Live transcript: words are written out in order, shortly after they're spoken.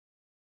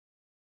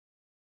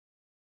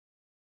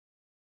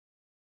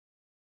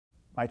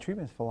My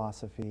treatment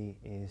philosophy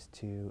is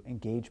to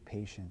engage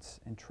patients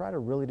and try to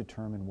really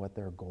determine what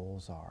their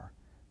goals are,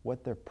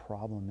 what their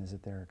problem is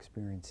that they're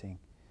experiencing,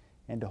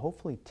 and to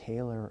hopefully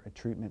tailor a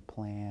treatment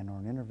plan or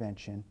an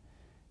intervention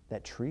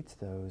that treats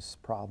those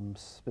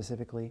problems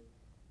specifically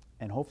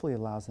and hopefully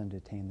allows them to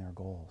attain their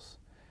goals.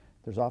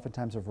 There's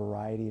oftentimes a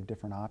variety of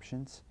different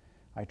options.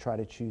 I try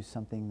to choose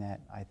something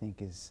that I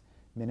think is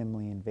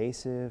minimally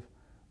invasive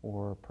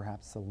or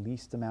perhaps the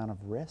least amount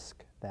of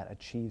risk that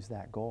achieves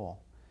that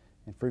goal.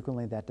 And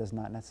frequently that does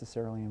not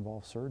necessarily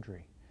involve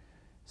surgery.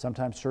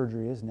 Sometimes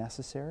surgery is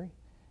necessary,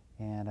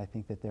 and I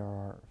think that there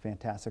are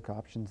fantastic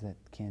options that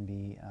can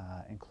be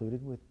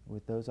included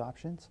with those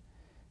options,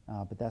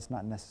 but that's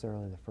not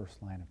necessarily the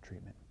first line of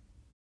treatment.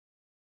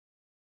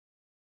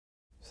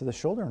 So the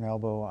shoulder and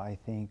elbow, I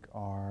think,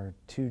 are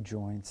two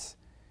joints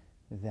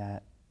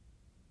that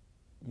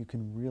you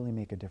can really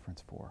make a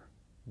difference for,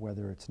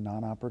 whether it's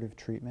non-operative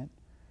treatment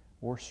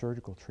or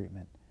surgical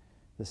treatment.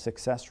 The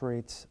success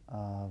rates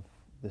of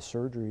the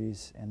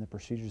surgeries and the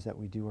procedures that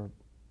we do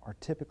are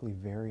typically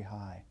very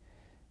high,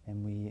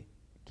 and we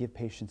give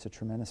patients a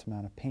tremendous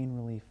amount of pain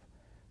relief,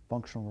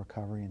 functional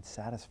recovery, and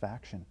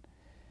satisfaction.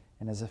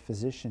 And as a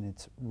physician,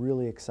 it's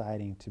really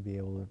exciting to be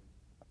able to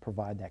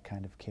provide that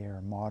kind of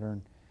care,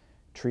 modern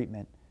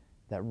treatment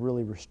that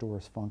really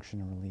restores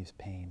function and relieves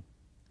pain.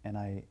 And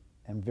I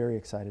am very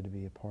excited to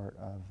be a part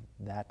of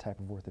that type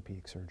of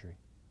orthopedic surgery.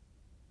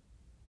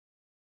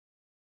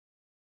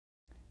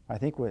 I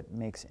think what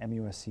makes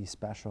MUSC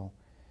special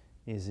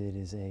is it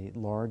is a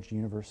large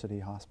university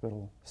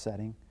hospital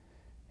setting,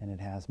 and it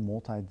has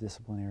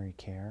multidisciplinary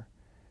care.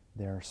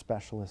 There are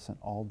specialists in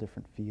all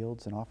different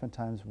fields, and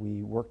oftentimes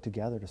we work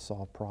together to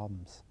solve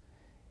problems.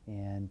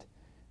 And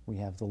we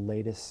have the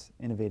latest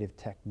innovative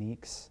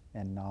techniques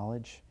and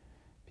knowledge.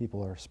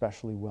 People are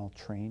especially well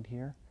trained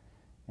here,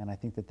 and I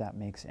think that that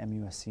makes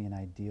MUSC an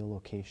ideal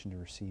location to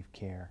receive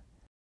care.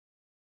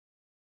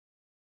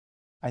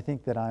 I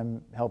think that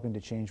I'm helping to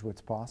change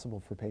what's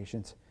possible for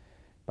patients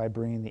by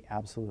bringing the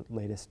absolute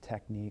latest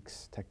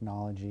techniques,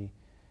 technology,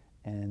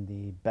 and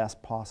the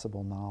best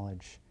possible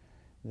knowledge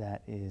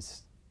that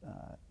is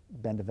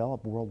been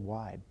developed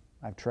worldwide.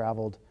 I've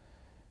traveled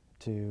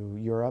to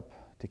Europe,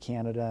 to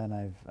Canada, and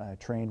I've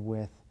trained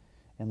with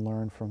and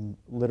learned from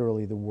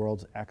literally the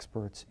world's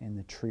experts in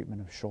the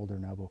treatment of shoulder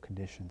and elbow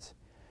conditions.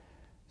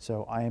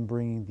 So I am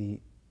bringing the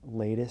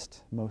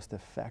latest, most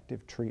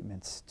effective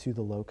treatments to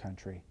the Low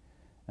Country,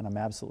 and I'm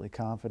absolutely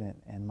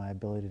confident in my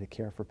ability to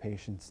care for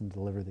patients and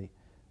deliver the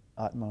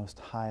utmost,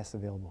 highest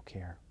available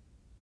care.